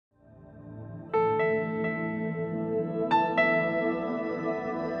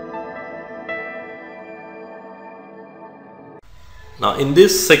Now in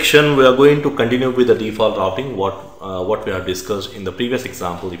this section we are going to continue with the default routing, what we have discussed in the previous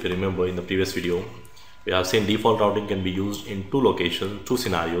example. If you remember, in the previous video we have seen default routing can be used in two locations, two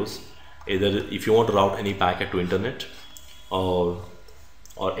scenarios. Either if you want to route any packet to internet or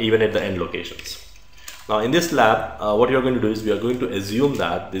even at the end locations. Now in this lab what you are going to do is we are going to assume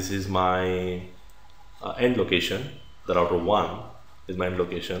that this is my end location, the router 1 is my end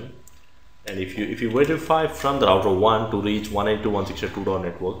location. And if you verify from the router 1 to reach 192.168.2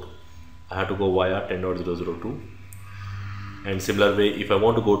 network, I have to go via 10.002. And similar way, if I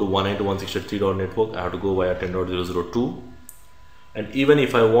want to go to 192.168.3 network, I have to go via 10.002. And even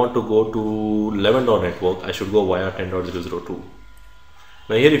if I want to go to 11 network, I should go via 10.002.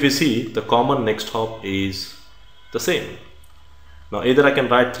 Now here if you see, the common next hop is the same. Now either I can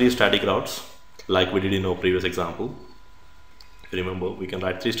write 3 static routes like we did in our previous example. Remember, we can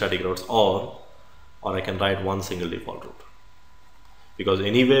write 3 static routes, or I can write one single default route, because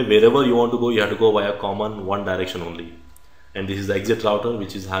anyway wherever you want to go you have to go via common one direction only, and this is the exit router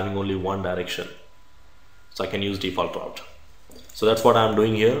which is having only one direction, so I can use default route. So that's what I'm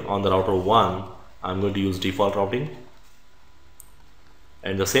doing here. On the router 1 I'm going to use default routing,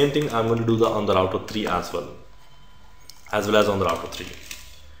 and the same thing I'm going to do on the router 3 as well as on the router 3.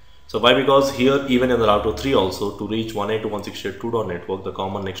 So why? Because here even in the router 3 also, to reach 192.168.2 network, the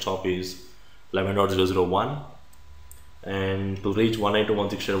common next hop is 11.001, and to reach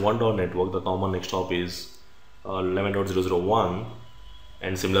 192.168.1 network, the common next hop is 11.001,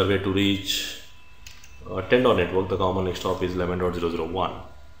 and similar way to reach 10 network, the common next hop is 11.001.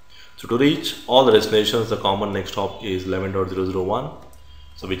 So to reach all the destinations, the common next hop is 11.001.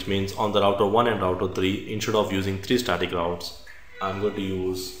 So which means on the router 1 and router 3, instead of using 3 static routes, I'm going to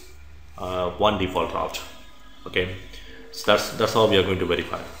use one default route. Okay, so that's how we are going to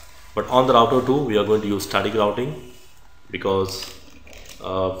verify. But on the router 2 we are going to use static routing, because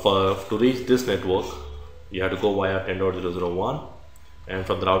to reach this network you have to go via 10.001, and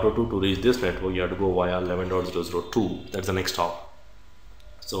from the router 2 to reach this network you have to go via 11.002. that's the next hop.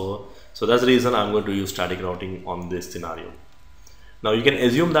 So that's the reason I'm going to use static routing on this scenario. Now you can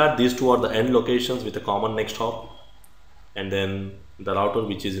assume that these two are the end locations with a common next hop, and then the router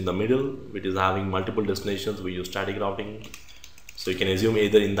which is in the middle, which is having multiple destinations, we use static routing. So you can assume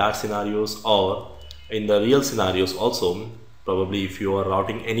either in that scenarios or in the real scenarios also. Probably if you are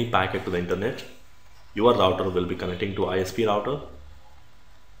routing any packet to the internet, your router will be connecting to ISP router,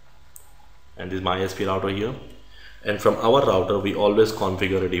 and this is my ISP router here. And from our router we always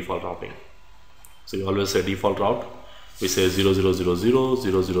configure a default routing. So we always say default route, we say 0000,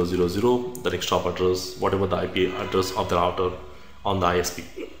 0000, the next hop address, whatever the IP address of the router on the ISP.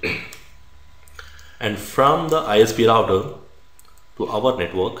 And from the ISP router to our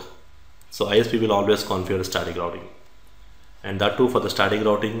network, so ISP will always configure static routing, and that too for the static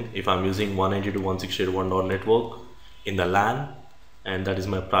routing. If I'm using 192.168.1 network in the LAN, and that is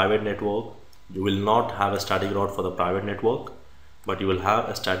my private network, you will not have a static route for the private network, but you will have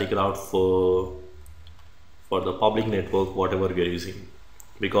a static route for the public network, whatever we are using.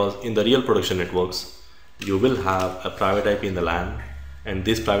 Because in the real production networks you will have a private IP in the LAN, and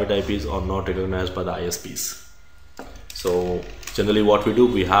these private IPs are not recognized by the ISPs. So generally what we do,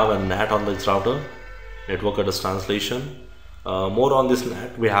 we have a NAT on this router, network address translation. More on this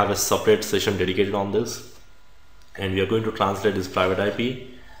NAT, we have a separate session dedicated on this, and we are going to translate this private IP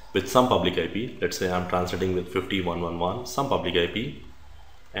with some public IP. Let's say I'm translating with 50.111, some public IP,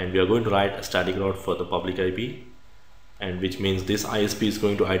 and we are going to write a static route for the public IP, and which means this ISP is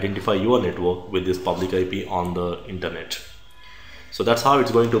going to identify your network with this public IP on the internet. So that's how it's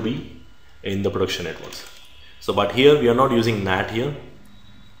going to be in the production networks. So but here we are not using NAT here,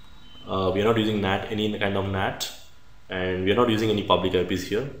 we are not using NAT, any kind of NAT, and we are not using any public IPs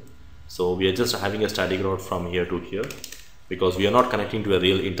here. So we are just having a static route from here to here, because we are not connecting to a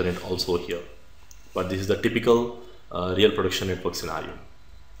real internet also here. But this is the typical real production network scenario.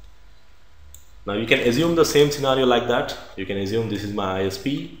 Now you can assume the same scenario like that. You can assume this is my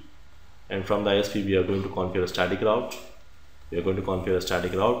ISP, and from the ISP we are going to configure a static route. We are going to configure a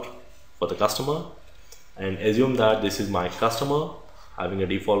static route for the customer, and assume that this is my customer having a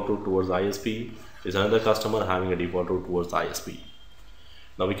default route towards ISP, is another customer having a default route towards ISP.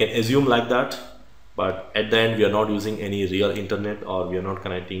 Now we can assume like that, but at the end we are not using any real internet, or we are not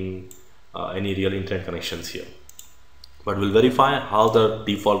connecting any real internet connections here. But we'll verify how the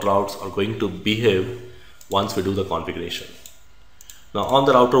default routes are going to behave once we do the configuration. Now on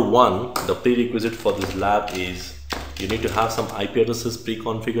the router 1, the prerequisite for this lab is you need to have some IP addresses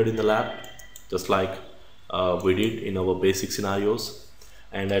pre-configured in the lab, just like we did in our basic scenarios.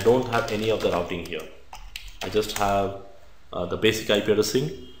 And I don't have any of the routing here. I just have the basic IP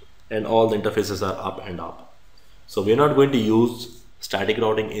addressing, and all the interfaces are up and up. So we're not going to use static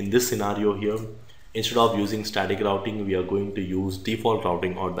routing in this scenario here. Instead of using static routing, we are going to use default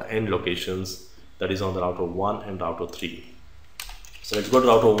routing or the end locations, that is on the router 1 and router 3. So let's go to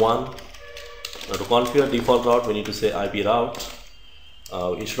router 1. Now to configure default route, we need to say IP route.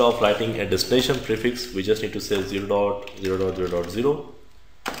 Instead of writing a destination prefix, we just need to say 0.0.0.0,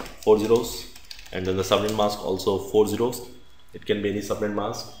 4 zeros, and then the subnet mask also 4 zeros. It can be any subnet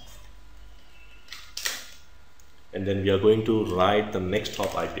mask. And then we are going to write the next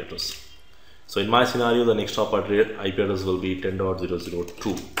hop IP address. So in my scenario, the next hop IP address will be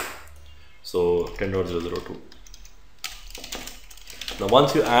 10.002. So 10.002. Now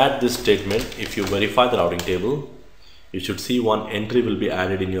once you add this statement, if you verify the routing table, you should see one entry will be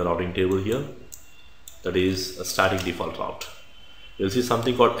added in your routing table here. That is a static default route. You'll see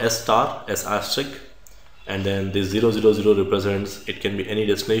something called S star, S asterisk, and then this 000 represents, it can be any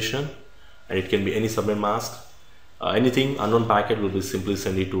destination and it can be any subnet mask. Anything unknown packet will be simply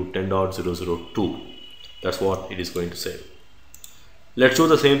send it to 10.002. That's what it is going to say. Let's do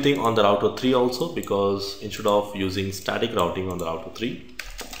the same thing on the router 3 also, because instead of using static routing on the router 3,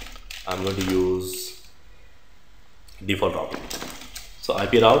 I'm going to use default routing. So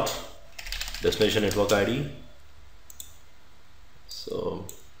IP route, destination network ID. So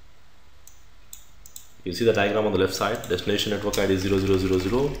you see the diagram on the left side, destination network ID is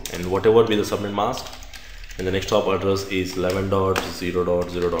 0000, and whatever be the subnet mask, and the next hop address is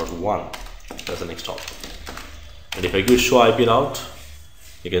 11.0.0.1. That's the next hop. And if I give show IP route,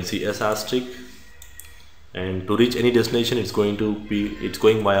 you can see S asterisk, and to reach any destination it's going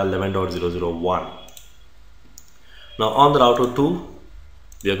via 11.0.0.1. Now on the router 2,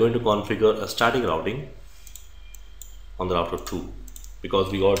 we are going to configure a static routing on the router 2, because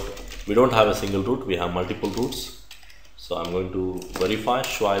we don't have a single route, we have multiple routes. So I'm going to verify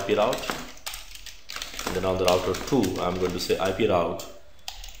show IP route, and then on the router 2 I'm going to say IP route.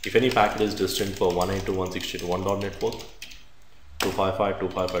 If any packet is destined for 192.168.1 network,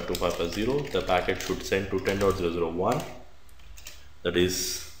 255.255.255.0, the packet should send to 10.0.0.1. That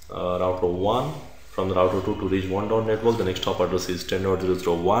is router 1. From the router 2 to reach 1 network, the next hop address is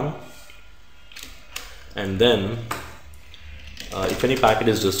 10.0.0.1. And then if any packet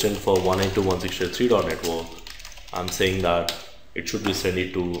is destined for 192.168.3 network, I'm saying that it should be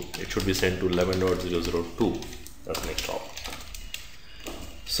sent to 11.0.0.2. That's the next hop.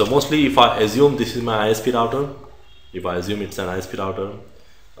 So mostly if I assume this is my ISP router, if I assume it's an ISP router,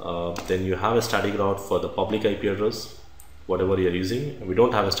 then you have a static route for the public IP address, whatever you're using. We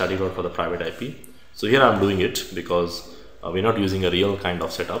don't have a static route for the private IP. So here I'm doing it because we're not using a real kind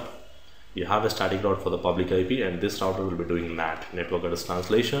of setup. You have a static route for the public IP, and this router will be doing NAT, network address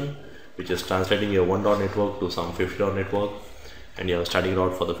translation, which is translating your 1 network to some 50 network, and you have a static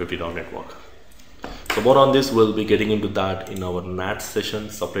route for the 50 network. So more on this, we'll be getting into that in our NAT session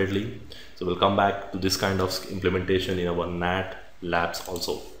separately. So we'll come back to this kind of implementation in our NAT labs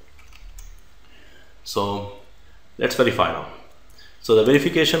also. So let's verify now. So the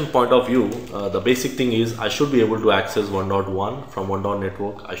verification point of view, the basic thing is I should be able to access 1.1 from 1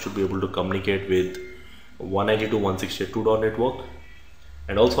 network. I should be able to communicate with 192.168.2 network,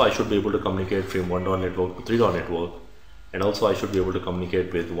 and also I should be able to communicate from 1 network to 3 network, and also I should be able to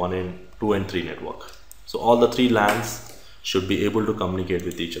communicate with 1 and 2 and 3 network. So all the 3 LANs should be able to communicate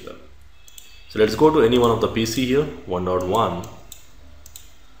with each other. So let's go to any one of the PC here, 1.1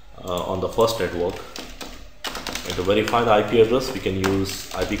 on the first network. And to verify the IP address, we can use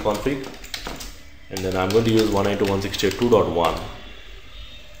ipconfig, and then I'm going to use 192.168.2.1.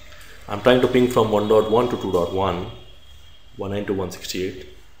 I'm trying to ping from 1.1 to 2.1, 192.168.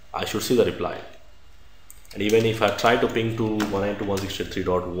 I should see the reply. And even if I try to ping to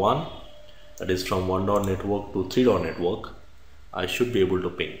 192.168.3.1, that is from 1 network to 3 network, I should be able to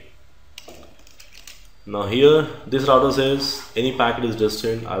ping. Now here this router says any packet is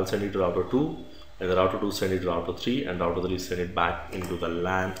destined, I'll send it to router 2, and the router 2 send it to router 3, and router 3 send it back into the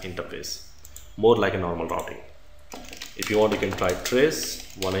LAN interface, more like a normal routing. If you want, you can try trace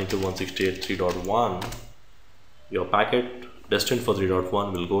 192.168.3.1. Your packet destined for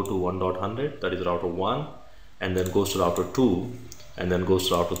 3.1 will go to 1.100, that is router 1, and then goes to router 2, and then goes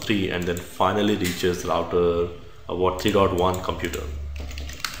to router 3, and then finally reaches router 3.1 computer.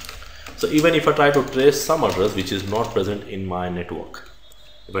 So even if I try to trace some address which is not present in my network,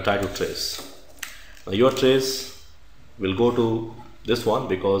 if I try to trace, now your trace will go to this one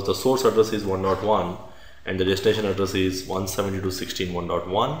because the source address is 1.1 and the destination address is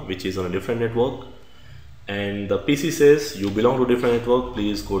 172.16.1.1, which is on a different network, and the PC says you belong to a different network,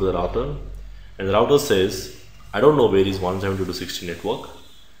 please go to the router, and the router says I don't know where is 172.16 network,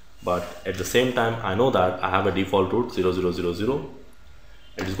 but at the same time I know that I have a default route 0000.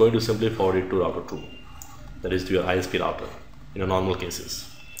 It is going to simply forward it to router 2, that is to your ISP router in a normal cases.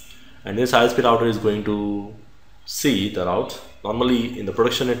 And this ISP router is going to see the route. Normally in the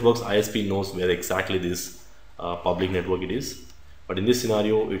production networks, ISP knows where exactly this public network it is, but in this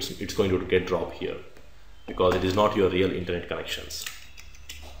scenario it's going to get dropped here because it is not your real internet connections.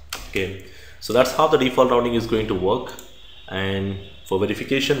 Okay, so that's how the default routing is going to work. And for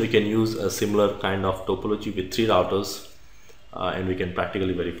verification we can use a similar kind of topology with 3 routers, and we can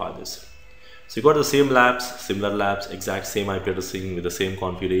practically verify this. So you got the same labs, similar labs, exact same IP addressing with the same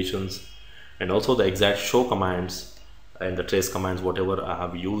configurations, and also the exact show commands and the trace commands, whatever I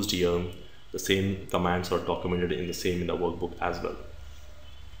have used here, the same commands are documented in the workbook as well.